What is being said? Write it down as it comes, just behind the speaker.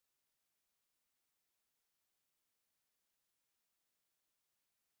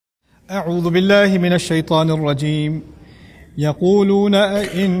أعوذ بالله من الشيطان الرجيم يقولون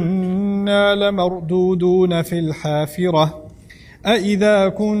أئنا لمردودون في الحافرة أئذا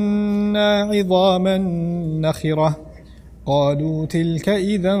كنا عظاما نخرة قالوا تلك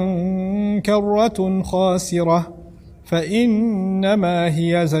إذا كرة خاسرة فإنما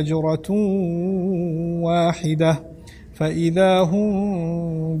هي زجرة واحدة فإذا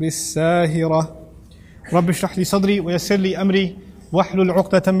هم بالساهرة رب اشرح لي صدري ويسر لي أمري واحلل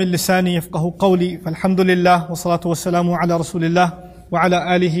عقدة من لساني يفقه قولي فالحمد لله والصلاة والسلام على رسول الله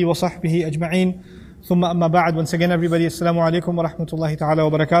وعلى آله وصحبه أجمعين ثم أما بعد. Once again everybody, Assalamu alaikum wa rahmatullahi ta'ala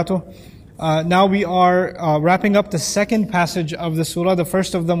wa barakatuh. Now we are wrapping up the second passage of the surah. The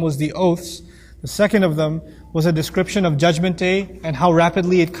first of them was the oaths. The second of them was a description of Judgment Day and how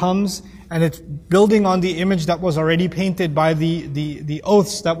rapidly it comes, and it's building on the image that was already painted by the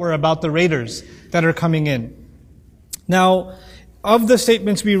oaths that were about the raiders that are coming in. Now, of the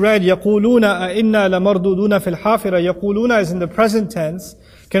statements we read, يَقُولُونَ أَإِنَّا لَمَرْدُودُونَ فِي الْحَافِرَةِ يَقُولُونَ is in the present tense,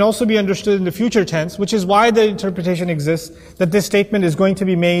 can also be understood in the future tense, which is why the interpretation exists that this statement is going to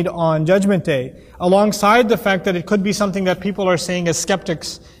be made on Judgment Day, alongside the fact that it could be something that people are saying as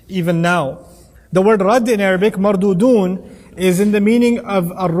skeptics even now. The word rad in Arabic, mardudun, is in the meaning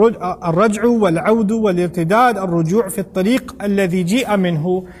of الرجع والعود والارتداد الرجوع في الطريق الذي جيء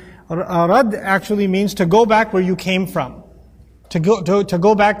منه. Rad actually means to go back where you came from. To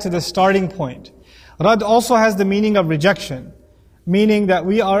go back to the starting point. Rad also has the meaning of rejection, meaning that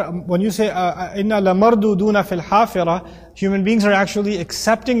we are, when you say inna lamarduduna fil hafira, human beings are actually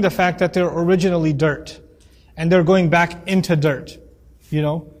accepting the fact that they're originally dirt, and they're going back into dirt, you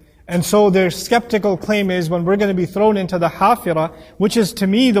know. And so their skeptical claim is, when we're going to be thrown into the hafira, which is to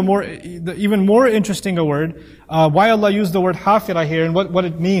me the even more interesting a word, why Allah used the word hafira here and what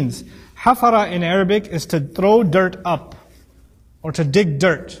it means. Hafara in Arabic is to throw dirt up, or to dig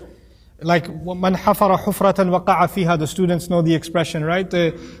dirt. Like, man hafara hufratan waqa'a fiha, the students know the expression, right?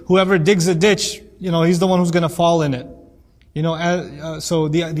 Whoever digs a ditch, you know, he's the one who's going to fall in it. You know, so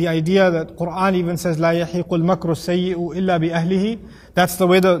the idea that Quran even says, لا يحيق المكر السيء إلا بأهله, that's the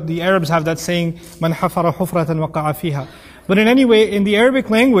way the Arabs have that saying, man hafara hufratan waqa'a fiha. But in any way, in the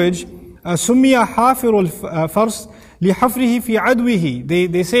Arabic language, سمي حافر الفرس لحفره في عدوه.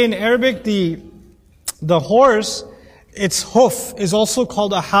 They say in Arabic, the horse, its hoof is also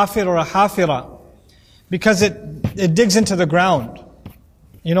called a hafir or a hafira, because it digs into the ground,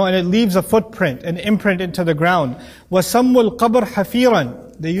 you know, and it leaves a footprint, an imprint into the ground. وَسَمُّ الْقَبْرِ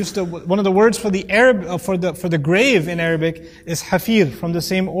حَفِيرًا. They used to, one of the words for the for the grave in Arabic is hafir, from the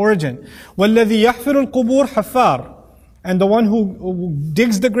same origin. وَالَّذِي يَحْفِرُ الْقُبُورِ حَفَّارٌ. And the one who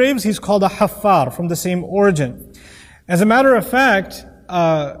digs the graves, he's called a haffar, from the same origin. As a matter of fact,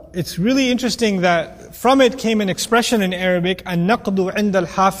 it's really interesting that from it came an expression in Arabic, النقد عند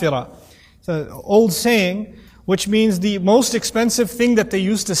الحافرة. It's an old saying, which means the most expensive thing that they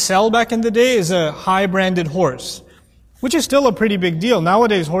used to sell back in the day is a high-branded horse, which is still a pretty big deal.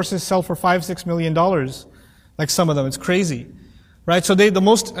 Nowadays, horses sell for $5-6 million, like some of them. It's crazy, right? So the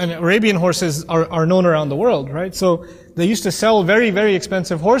most Arabian horses are known around the world, right? So they used to sell very, very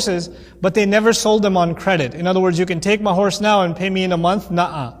expensive horses, but they never sold them on credit. In other words, you can take my horse now and pay me in a month,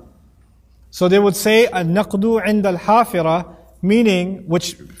 na'a. So they would say, النقد عند الحافرة, meaning,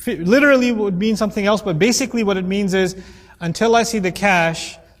 which literally would mean something else, but basically what it means is, until I see the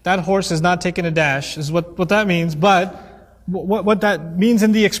cash, that horse is not taking a dash, is what that means. But what that means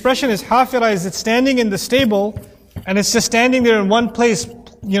in the expression is, hafira is it's standing in the stable, and it's just standing there in one place,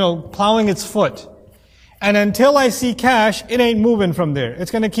 you know, plowing its foot. And until I see cash, it ain't moving from there.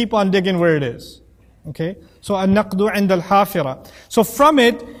 It's going to keep on digging where it is. Okay? So, النقد عند الحافرة. So from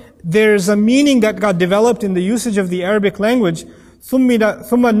it, there's a meaning that got developed in the usage of the Arabic language. ثم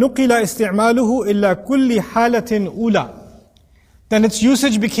نقل استعماله إلى كل حالة أولى. Then its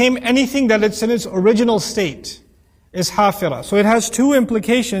usage became anything that it's in its original state is hafira. So it has two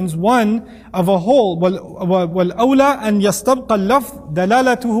implications. One, of a whole, والأولى أن يستبقى اللفظ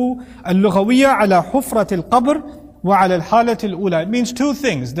دلالته اللغوية على حفرة القبر وعلى الحالة الأولى. It means two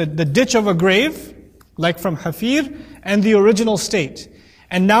things: the ditch of a grave, like from hafir, and the original state.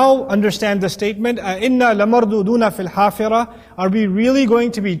 And now understand the statement, إِنَّا لَمَرْدُودُونَ فِي الْحَافِرَةِ. Are we really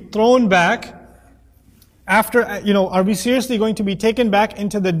going to be thrown back after, you know, are we seriously going to be taken back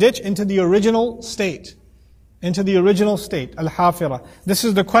into the ditch, into the original state? Into the original state, al-hafira. This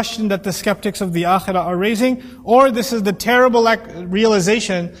is the question that the skeptics of the akhirah are raising, or this is the terrible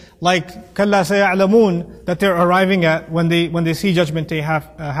realization, like كَلَّا سَيَعْلَمُونَ, that they're arriving at when they see Judgment Day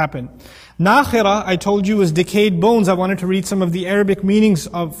happen. Nakhira, I told you, is decayed bones. I wanted to read some of the Arabic meanings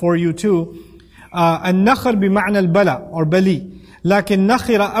for you too. النخر بمعنى البلى or bali. لكن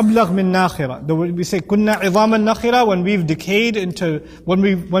نخرة أبلغ من ناخرة. We say كنا عظاما نخرة when we've decayed into,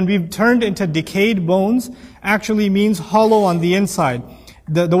 when we've turned into decayed bones, actually means hollow on the inside.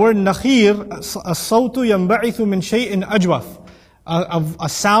 The word nakhir, الصوت ينبعث من شيء أجوف, a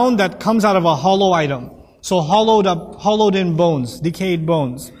sound that comes out of a hollow item. So hollowed in bones, decayed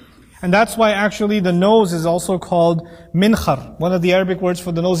bones. And that's why actually the nose is also called minkhar. One of the Arabic words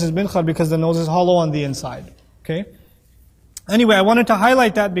for the nose is minkhar because the nose is hollow on the inside. Okay? Anyway, I wanted to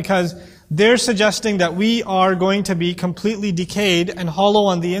highlight that because they're suggesting that we are going to be completely decayed and hollow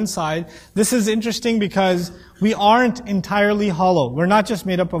on the inside. This is interesting because we aren't entirely hollow. We're not just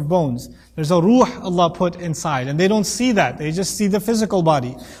made up of bones. There's a ruh Allah put inside, and they don't see that. They just see the physical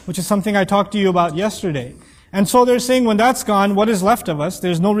body, which is something I talked to you about yesterday. And so they're saying when that's gone, what is left of us?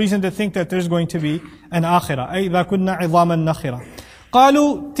 There's no reason to think that there's going to be an akhirah. أي إذا كنا عظاما نخرة.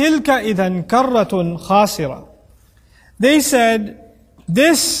 قالوا تلك إذا كرة خاسرة. They said,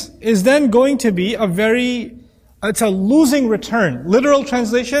 this is then going to be it's a losing return. Literal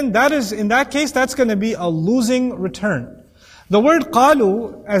translation, that is, in that case, that's going to be a losing return. The word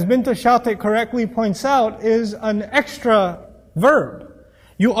qalu, as Bint Shati correctly points out, is an extra verb.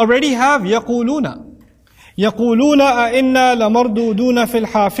 You already have يقولون. يقولون أئنا لمردودون في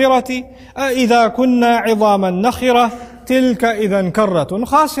الحافرة أئذا كنا عظاما نخرة تلك إذا كرة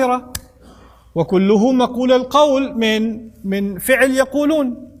خاسرة. وكله مقول القول من فعل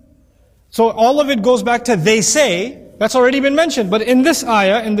يقولون. So all of it goes back to they say. That's already been mentioned. But in this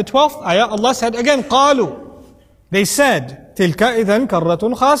ayah, in the 12th ayah, Allah said again, قالوا. They said, تلك إذن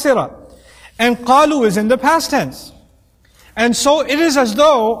كرة خاسرة. And قالوا is in the past tense. And so it is as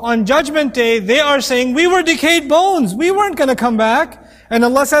though on Judgment Day, they are saying, we were decayed bones. We weren't going to come back. And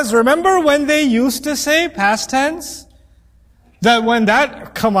Allah says, remember when they used to say past tense?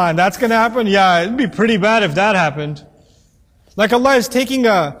 Come on, that's going to happen? Yeah, it'd be pretty bad if that happened. Like Allah is taking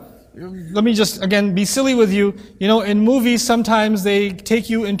let me just again be silly with you. You know, in movies sometimes they take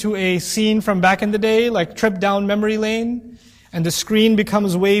you into a scene from back in the day, like trip down memory lane, and the screen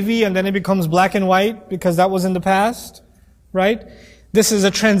becomes wavy and then it becomes black and white because that was in the past, right? This is a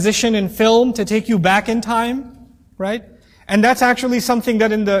transition in film to take you back in time, right? And that's actually something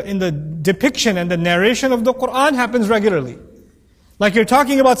that in the depiction and the narration of the Quran happens regularly. Like you're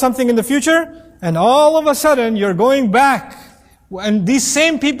talking about something in the future, and all of a sudden you're going back. And these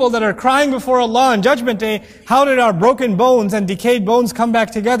same people that are crying before Allah on Judgment Day, how did our broken bones and decayed bones come back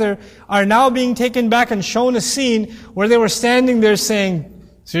together, are now being taken back and shown a scene where they were standing there saying,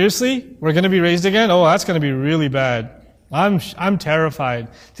 seriously? We're going to be raised again? Oh, that's going to be really bad. I'm terrified.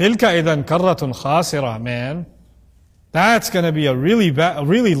 تِلْكَ إِذًا كَرَّةٌ خَاسِرَةٌ, man. That's going to be a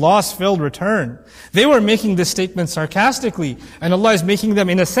really loss-filled return. They were making this statement sarcastically, and Allah is making them,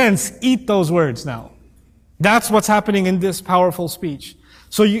 in a sense, eat those words now. That's what's happening in this powerful speech.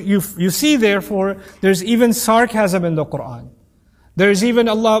 So you see, therefore, there's even sarcasm in the Quran. There's even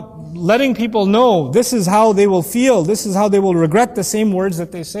Allah letting people know, this is how they will feel, this is how they will regret the same words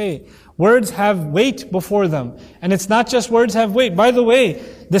that they say. Words have weight before them. And it's not just words have weight. By the way,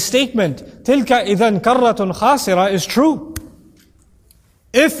 the statement, تِلْكَ إِذًا كَرَّةٌ خَاسِرَةٌ is true.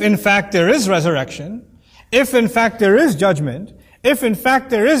 If in fact there is resurrection, if in fact there is judgment, if in fact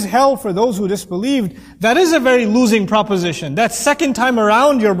there is hell for those who disbelieved, that is a very losing proposition. That second time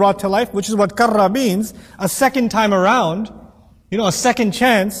around you're brought to life, which is what karra means, a second time around, a second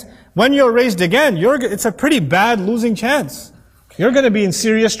chance. When you're raised again, it's a pretty bad losing chance. You're going to be in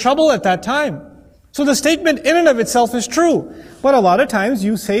serious trouble at that time. So the statement in and of itself is true. But a lot of times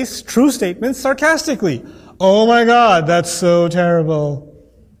you say true statements sarcastically. Oh my God, that's so terrible.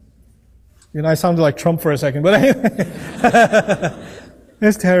 I sounded like Trump for a second, but anyway.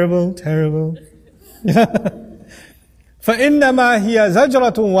 It's terrible, terrible. فَإِنَّمَا هِيَ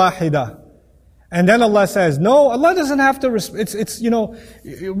زَجْرَةٌ وَاحِدَةٌ. And then Allah says, no, Allah doesn't have to,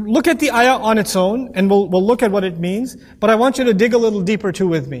 look at the ayah on its own, and we'll look at what it means, but I want you to dig a little deeper too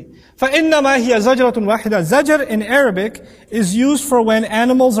with me. فَإِنَّمَا هِيَ زَجْرَةٌ وَاحِدَةٌ. Zajr in Arabic is used for when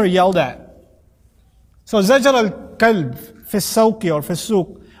animals are yelled at. So زَجْر الْكَلْبِ فِي السَّوْقِ or فِي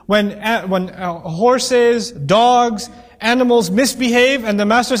السُّوقِ. When horses, dogs, animals misbehave and the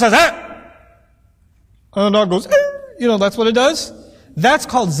master says, ah! And the dog goes, ah! That's what it does. That's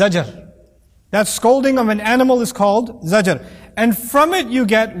called zajr. That scolding of an animal is called zajr. And from it you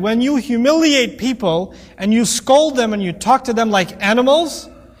get, when you humiliate people and you scold them and you talk to them like animals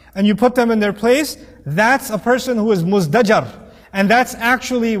and you put them in their place, that's a person who is muzdajar. And that's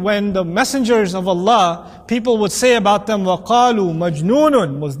actually when the messengers of Allah, people would say about them, وَقَالُوا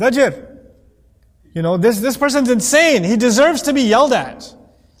مَجْنُونٌ مُزْدَجِرٌ. This person's insane. He deserves to be yelled at.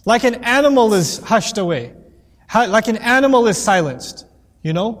 Like an animal is hushed away. Like an animal is silenced,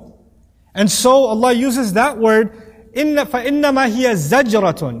 you know? And so Allah uses that word, فَإِنَّمَا هِيَ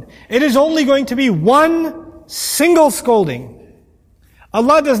زَجْرَةٌ. It is only going to be one single scolding.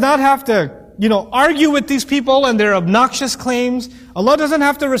 Allah does not have to, argue with these people and their obnoxious claims. Allah doesn't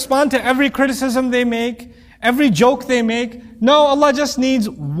have to respond to every criticism they make, every joke they make. No, Allah just needs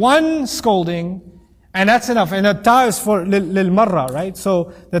one scolding, and that's enough. And the ta is for lil marra, right?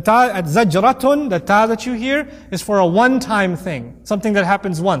 So the ta at zajratun, the ta that you hear is for a one-time thing, something that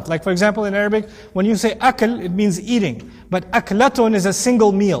happens once. Like for example in Arabic, when you say akl, it means eating. But aklatun is a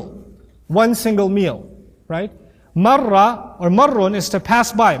single meal, one single meal, right? Marra or marrun is to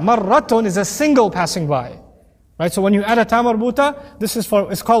pass by. Marratun is a single passing by. Right? So when you add a ta marbuta,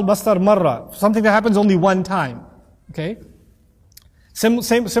 it's called masdar marra, something that happens only one time. Okay?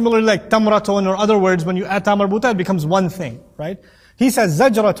 Similarly like tamratun or other words, when you add ta marbuta, it becomes one thing. Right? He says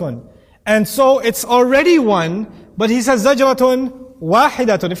zajratun. And so it's already one, but he says zajratun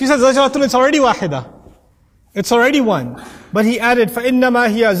wahidatun. If he says zajratun, it's already wahida. It's already one. But he added, فَإِنَّمَا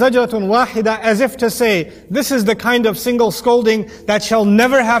هِيَ زَجْرَةٌ وَاحِدَةٌ, as if to say, this is the kind of single scolding that shall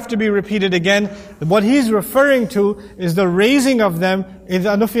never have to be repeated again. What he's referring to is the raising of them,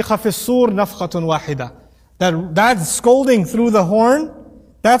 إِذَا نُفِخَ فِي الصُّورِ نَفْخَةٌ وَاحِدَةٌ. That scolding through the horn,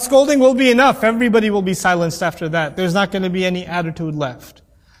 that scolding will be enough. Everybody will be silenced after that. There's not going to be any attitude left.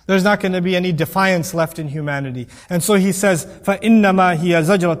 There's not going to be any defiance left in humanity. And so he says, فَإِنَّمَا هِيَ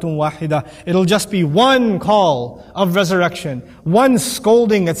زَجْرَةٌ وَاحِدَةٌ. It'll just be one call of resurrection, one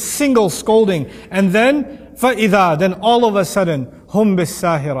scolding, a single scolding. And then, فَإِذَا, then all of a sudden, هُمْ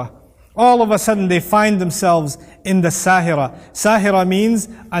بِالسَّاهِرَةِ. All of a sudden they find themselves in the Sahira. Sahira means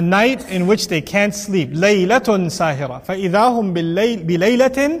a night in which they can't sleep. Laylatun Sahira. فَإِذَا هُمْ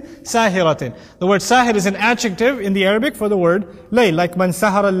بِلَيْلَةٍ سَاهِرَةٍ. The word Sahir is an adjective in the Arabic for the word layl, like man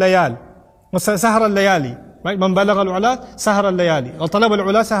sahara al-layal. Sahara al-layali. Right? Man balagha al-ula, sahara al-layali. Or talab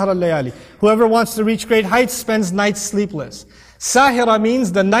al-ula, sahara al-layali. Whoever wants to reach great heights spends nights sleepless. Sahira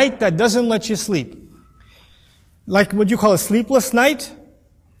means the night that doesn't let you sleep. Like what you call a sleepless night?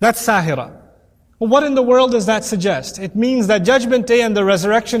 That's Sahira. Well, what in the world does that suggest? It means that Judgment Day and the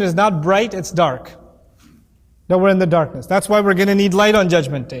resurrection is not bright, it's dark. That we're in the darkness. That's why we're going to need light on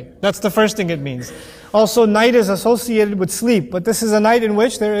Judgment Day. That's the first thing it means. Also, night is associated with sleep, but this is a night in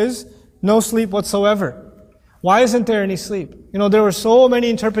which there is no sleep whatsoever. Why isn't there any sleep? There were so many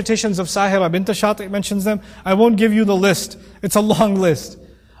interpretations of Sahira. Bint Shati mentions them. I won't give you the list. It's a long list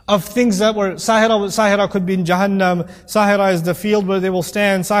of things that were Sahira could be in Jahannam. Sahira is the field where they will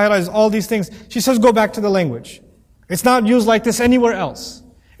stand. Sahira is all these things. She says, go back to the language. It's not used like this anywhere else.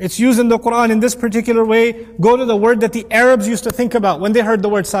 It's used in the Quran in this particular way. Go to the word that the Arabs used to think about when they heard the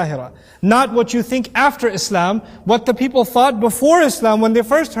word Sahira. Not what you think after Islam, what the people thought before Islam when they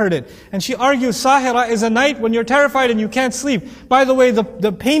first heard it. And she argues Sahira is a night when you're terrified and you can't sleep. By the way,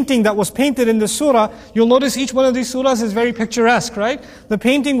 the painting that was painted in the surah, you'll notice each one of these surahs is very picturesque, right? The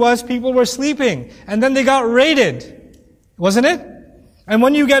painting was people were sleeping and then they got raided. Wasn't it? And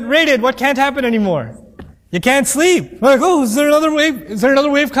when you get raided, what can't happen anymore? You can't sleep. We're like, oh, is there another wave? Is there another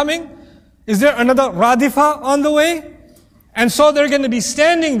wave coming? Is there another radifa on the way? And so they're going to be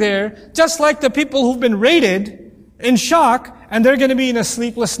standing there, just like the people who've been raided, in shock, and they're going to be in a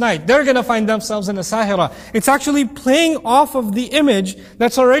sleepless night. They're going to find themselves in a Sahira. It's actually playing off of the image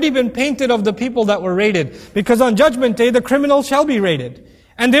that's already been painted of the people that were raided. Because on Judgment Day, the criminals shall be raided.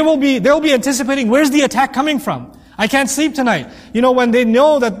 And they'll be anticipating, where's the attack coming from? I can't sleep tonight. When they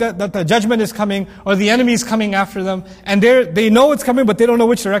know that the judgment is coming or the enemy is coming after them, and they know it's coming, but they don't know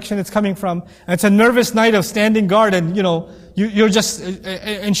which direction it's coming from. And it's a nervous night of standing guard, and you're just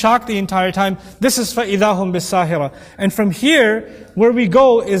in shock the entire time. This is فَإِذَا هُمْ بِالسَّاهِرَةِ. And from here, where we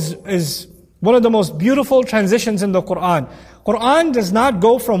go is one of the most beautiful transitions in the Quran. Quran does not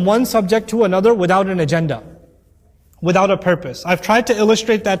go from one subject to another without an agenda, without a purpose. I've tried to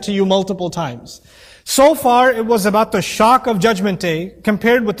illustrate that to you multiple times. So far, it was about the shock of Judgment Day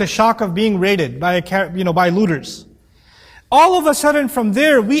compared with the shock of being raided by looters. All of a sudden, from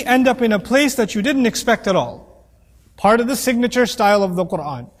there, we end up in a place that you didn't expect at all. Part of the signature style of the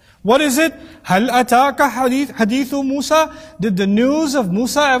Quran. What is it? هَلْ أَتَاكَ حَدِيثُ مُوسَى? Did the news of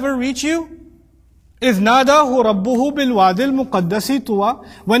Musa ever reach you? إِذْ نَادَاهُ رَبُّهُ بِالْوَادِ الْمُقَدَّسِ طُوَى.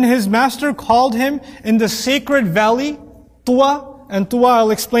 When his master called him in the sacred valley, Tuwa, and Tuwa I'll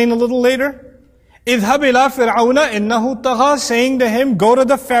explain a little later. اذهب إلى فرعون إنه طغى, saying to him, go to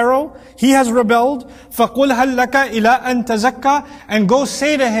the Pharaoh, he has rebelled. فقل هل لك إلى أن تزكى, and go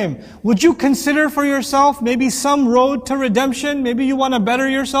say to him, would you consider for yourself maybe some road to redemption? Maybe you want to better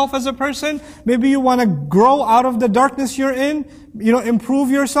yourself as a person. Maybe you want to grow out of the darkness you're in. improve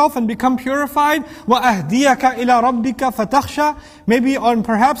yourself and become purified. وَأَهْدِيَكَ إِلَىٰ رَبِّكَ فَتَخْشَى. Maybe, or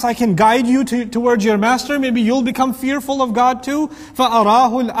perhaps I can guide you towards your master. Maybe you'll become fearful of God too.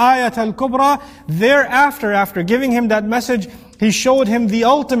 فَأَرَاهُ الْآيَةَ الْكُبْرَى. Thereafter, after giving him that message, he showed him the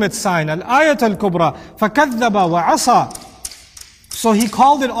ultimate sign, al-ayat al-kubra. فَكَذَّبَ وَعَصَى. So he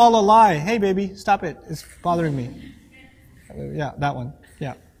called it all a lie. Hey baby, stop it. It's bothering me. Yeah, that one.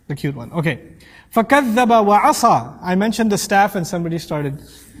 Yeah, the cute one. Okay. فَكَذَّبَ وَعَصَى. I mentioned the staff and somebody started,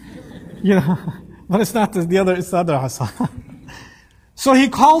 but it's not the other, it's the other asa. So he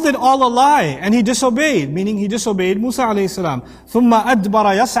called it all a lie and he disobeyed, meaning he disobeyed Musa alayhi salam. ثُمَّ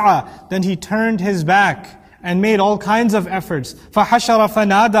أَدْبَرَ يَسْعَى. Then he turned his back and made all kinds of efforts. فَحَشَرَ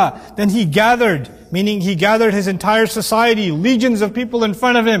فَنَادَى. Then he gathered, meaning he gathered his entire society, legions of people in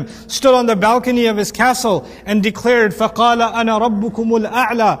front of him, stood on the balcony of his castle and declared, فَقَالَ أَنَا رَبُّكُمُ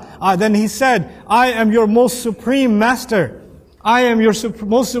الْأَعْلَى. Then he said, I am your most supreme master. I am your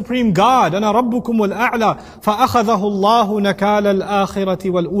most supreme God. أَنَا رَبُّكُمُ الْأَعْلَى. فَأَخَذَهُ اللَّهُ نَكَالَ الْآخِرَةِ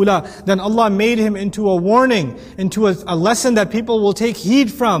وَالْأُولَى. Then Allah made him into a warning, into a lesson that people will take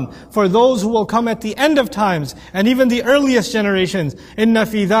heed from for those who will come at the end of times and even the earliest generations. إِنَّ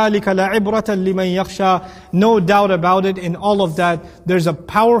فِي ذَلِكَ لَعِبْرَةً لِمَنْ يَخْشَى. No doubt about it, in all of that, there's a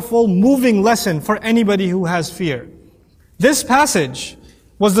powerful, moving lesson for anybody who has fear. This passage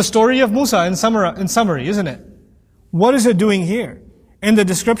was the story of Musa in summary, isn't it? What is it doing here in the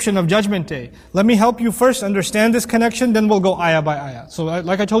description of Judgment Day? Let me help you first understand this connection, then we'll go ayah by ayah. So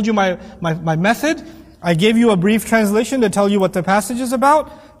like I told you my method, I gave you a brief translation to tell you what the passage is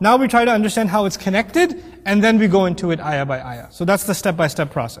about. Now we try to understand how it's connected, and then we go into it ayah by ayah. So that's the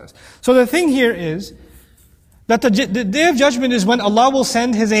step-by-step process. So the thing here is that the Day of Judgment is when Allah will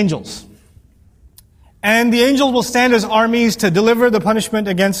send His angels. And the angels will stand as armies to deliver the punishment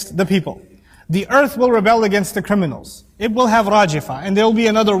against the people. The earth will rebel against the criminals. It will have rajifa, and there will be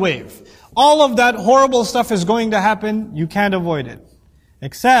another wave. All of that horrible stuff is going to happen. You can't avoid it.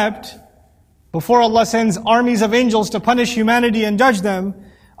 Except, before Allah sends armies of angels to punish humanity and judge them,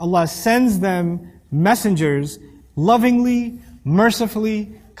 Allah sends them messengers lovingly,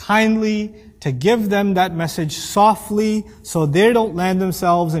 mercifully, kindly, to give them that message softly so they don't land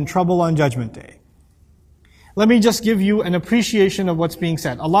themselves in trouble on Judgment Day. Let me just give you an appreciation of what's being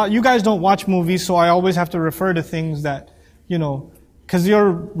said. You guys don't watch movies, so I always have to refer to things that, because you're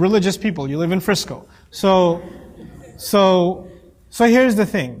religious people, you live in Frisco. So here's the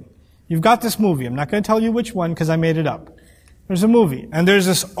thing. You've got this movie. I'm not going to tell you which one because I made it up. There's a movie, and there's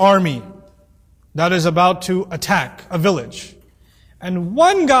this army that is about to attack a village. And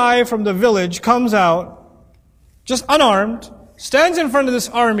one guy from the village comes out, just unarmed, stands in front of this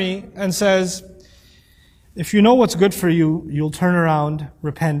army and says, if you know what's good for you, you'll turn around,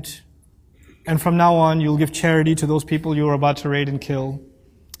 repent, and from now on you'll give charity to those people you are about to raid and kill.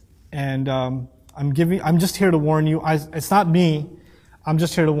 And I'm just here to warn you. It's not me. I'm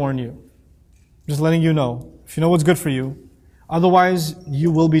just here to warn you. Just letting you know. If you know what's good for you, otherwise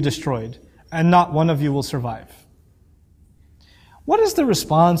you will be destroyed, and not one of you will survive. What is the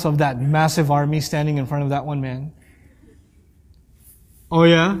response of that massive army standing in front of that one man? Oh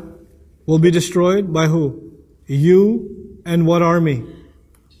yeah? Will be destroyed by who? You and what army?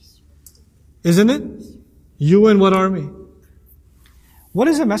 Isn't it? You and what army? What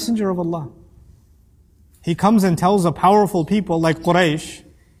is a messenger of Allah? He comes and tells a powerful people like Quraysh.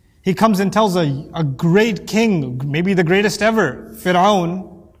 He comes and tells a great king, maybe the greatest ever,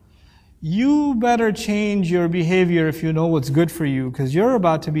 Fir'aun, you better change your behavior if you know what's good for you, because you're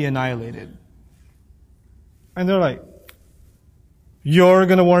about to be annihilated. And they're like, you're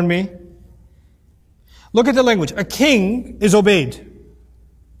going to warn me? Look at the language. A king is obeyed.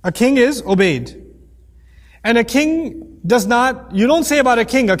 A king is obeyed. And a king does not, you don't say about a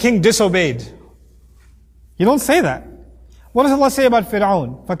king disobeyed. You don't say that. What does Allah say about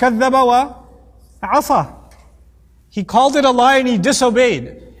Fir'aun? فَكَذَّبَ وَعَصَى. He called it a lie and he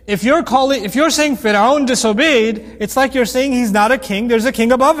disobeyed. If you're saying Fir'aun disobeyed, it's like you're saying he's not a king, there's a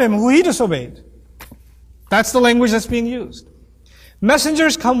king above him who he disobeyed. That's the language that's being used.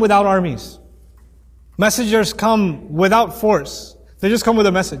 Messengers come without armies. Messengers come without force. They just come with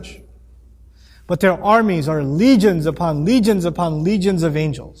a message. But their armies are legions upon legions upon legions of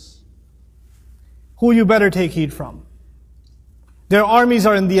angels, who you better take heed from. Their armies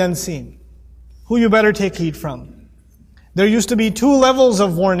are in the unseen, who you better take heed from. There used to be 2 levels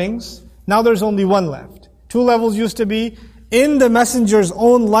of warnings. Now there's only 1 left. 2 levels used to be, in the messenger's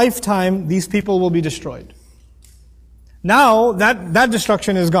own lifetime, these people will be destroyed. Now that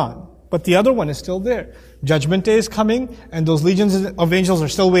destruction is gone. But the other one is still there. Judgment Day is coming, and those legions of angels are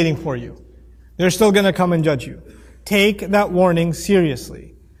still waiting for you. They're still going to come and judge you. take that warning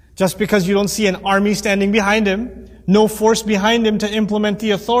seriously. Just because you don't see an army standing behind him, no force behind him to implement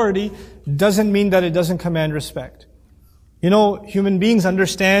the authority, doesn't mean that it doesn't command respect. You know, human beings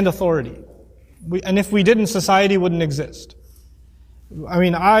understand authority. And if we didn't, society wouldn't exist. I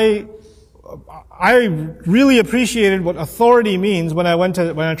mean, I really appreciated what authority means when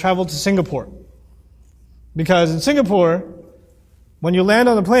I traveled to Singapore. Because in Singapore, when you land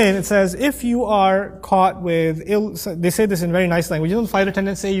on the plane, it says, if you are caught with they say this in very nice language. You know, the flight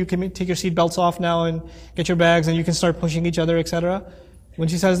attendants say you can take your seat belts off now and get your bags and you can start pushing each other, etc. When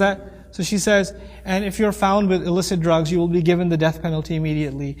she says that. So she says, and if you're found with illicit drugs, you will be given the death penalty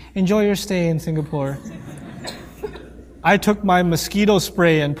immediately. Enjoy your stay in Singapore. I took my mosquito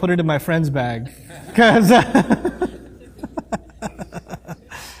spray and put it in my friend's bag. Because,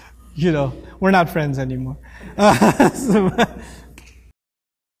 you know, we're not friends anymore.